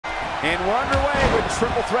And we're underway with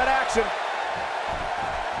triple threat action.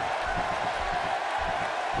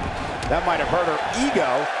 That might have hurt her ego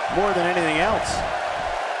more than anything else.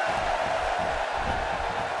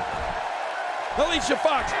 Alicia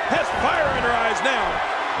Fox has fire in her eyes now.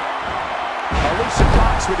 Alicia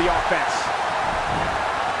Fox with the offense.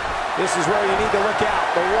 This is where you need to look out.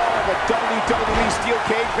 The wall of a WWE steel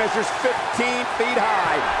cage measures 15 feet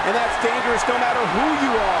high, and that's dangerous no matter who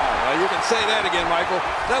you are. Well, you can say that again, Michael.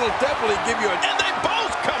 That'll definitely give you a... And they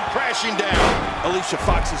both come crashing down. Alicia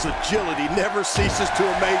Fox's agility never ceases to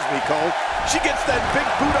amaze me, Cole. She gets that big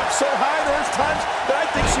boot up so high, there's times that I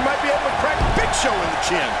think she might be able to crack Big Show in the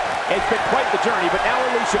chin. It's been quite the journey, but now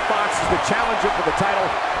Alicia Fox is the challenger for the title,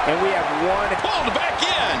 and we have one... Pulled back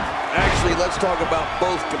in! Actually, let's talk about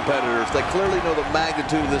both competitors. They clearly know the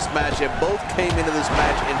magnitude of this match, and both came into this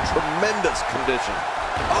match in tremendous condition.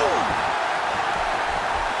 Oh!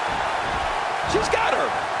 She's got her!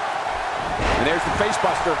 And there's the face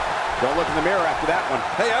buster. Don't look in the mirror after that one.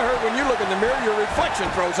 Hey, I heard when you look in the mirror, your reflection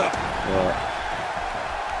throws up.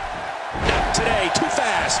 Not today, too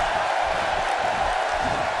fast.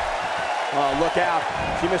 Oh, look out.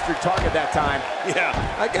 She missed her target that time. Yeah,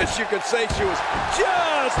 I guess you could say she was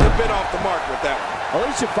just a bit off the mark with that one.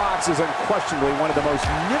 Alicia Fox is unquestionably one of the most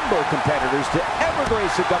nimble competitors to ever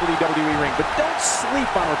grace a WWE ring, but don't sleep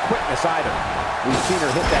on her quickness either. We've seen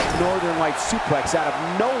her hit that Northern Light suplex out of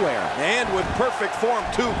nowhere. And with perfect form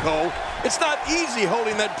too, Cole. It's not easy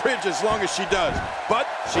holding that bridge as long as she does, but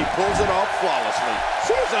she pulls it off flawlessly.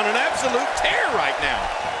 She's on an absolute tear right now.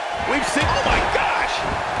 We've seen, oh my gosh!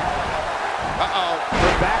 Uh-oh.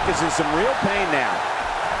 Her back is in some real pain now.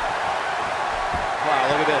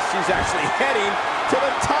 Wow, look at this. She's actually heading to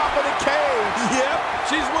the top of the cage. Yep,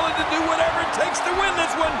 she's willing to do whatever it takes to win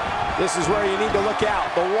this one. This is where you need to look out.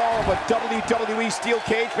 The wall of a WWE steel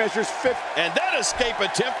cage measures 50. And that escape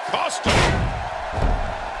attempt cost her.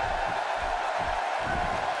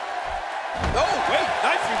 Oh, wait,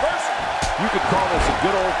 nice reversal. You could call this a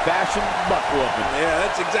good old-fashioned butt whooping. Yeah,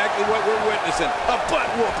 that's exactly what we're witnessing. A butt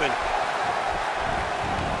whooping.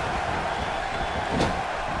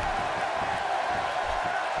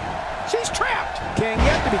 She's trapped. King,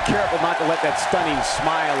 you have to be careful not to let that stunning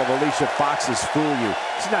smile of Alicia Fox's fool you.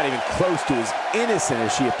 She's not even close to as innocent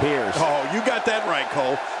as she appears. Oh, you got that right,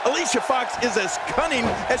 Cole. Alicia Fox is as cunning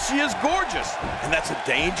as she is gorgeous. And that's a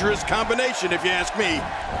dangerous combination, if you ask me.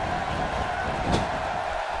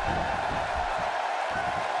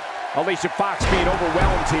 Alicia Fox being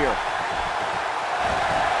overwhelmed here.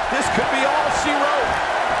 This could be all she wrote.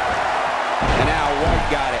 And now White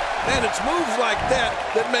got it. And it's moves like that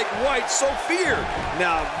that make White so feared.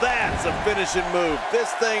 Now that's a finishing move.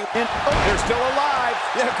 This thing... They're still alive.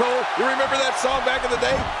 Yeah, Cole, you remember that song back in the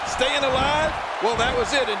day? Staying Alive? Well, that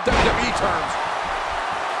was it in WWE terms.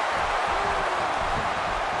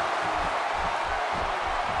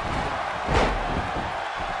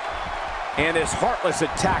 And this heartless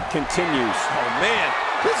attack continues. Oh, man,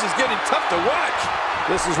 this is getting tough to watch.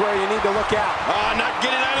 This is where you need to look out. Not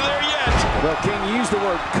getting out of there yet. Well, King, you used the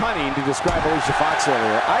word cunning to describe Alicia Fox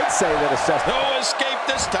earlier. I'd say that assessment... No escape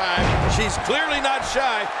this time. She's clearly not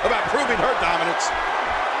shy about proving her dominance.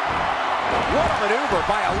 What a maneuver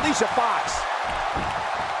by Alicia Fox.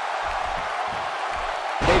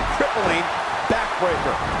 A crippling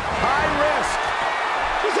backbreaker. High risk.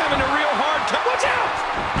 She's having a real hard time. Watch out!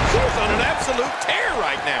 She's on an absolute tear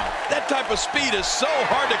right now. That type of speed is so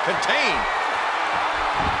hard to contain.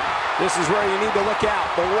 This is where you need to look out.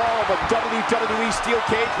 The wall of a WWE steel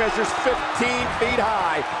cage measures 15 feet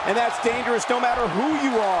high, and that's dangerous no matter who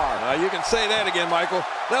you are. You can say that again, Michael.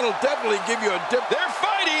 That'll definitely give you a dip. They're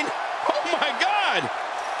fighting! Oh, my God!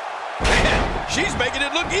 Man, she's making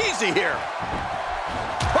it look easy here.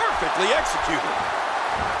 Perfectly executed.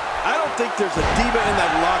 I don't think there's a diva in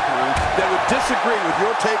that locker room that would disagree with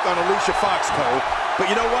your take on Alicia Fox, Cole. But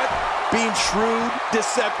you know what? Being shrewd,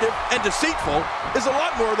 deceptive, and deceitful is a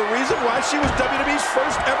lot more of the reason why she was WWE's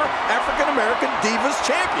first ever African-American Divas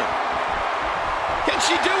Champion. Can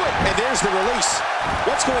she do it? And there's the release.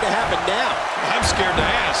 What's going to happen now? I'm scared to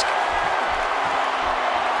ask.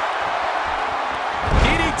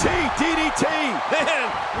 DDT, DDT. Man,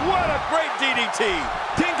 what a great DDT.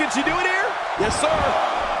 King, can she do it here? Yes, sir.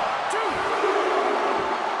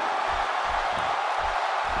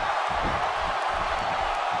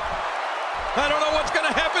 I don't know what's going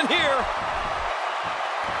to happen here.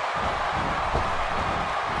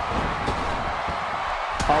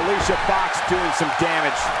 Alicia Fox doing some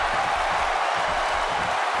damage.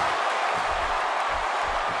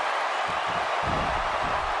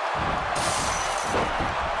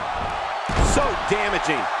 So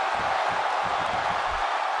damaging.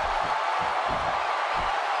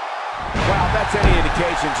 it's any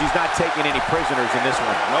indication, she's not taking any prisoners in this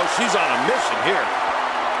one. No, she's on a mission here.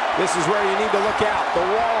 This is where you need to look out. The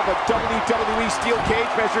wall of a WWE steel cage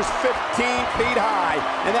measures 15 feet high,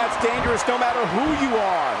 and that's dangerous no matter who you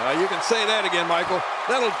are. You can say that again, Michael.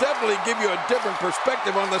 That'll definitely give you a different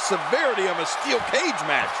perspective on the severity of a steel cage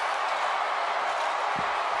match.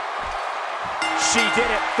 She did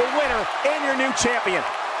it, the winner and your new champion.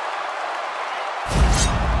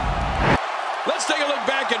 Let's take a look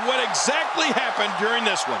back at what exactly happened during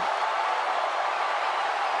this one.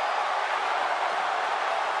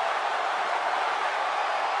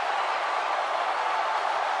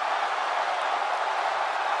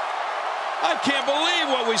 I can't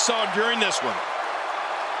believe what we saw during this one.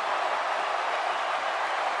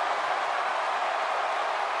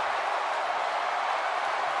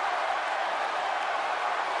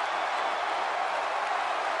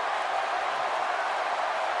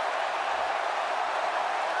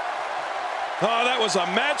 Oh, that was a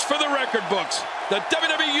match for the record books. The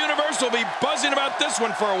WWE Universe will be buzzing about this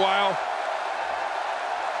one for a while.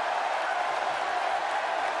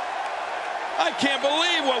 I can't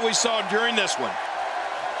believe what we saw during this one.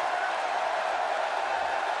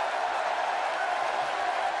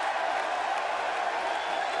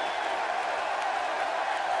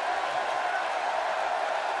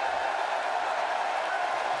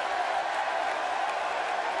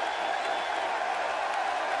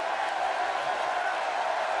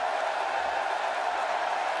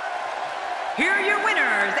 Here are your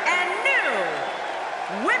winners and new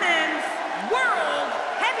Women's World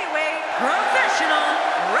Heavyweight Professional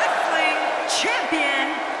Wrestling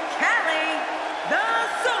Champion, Callie the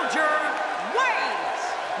Soldier White.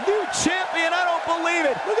 New champion, I don't believe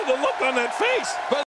it. Look at the look on that face. But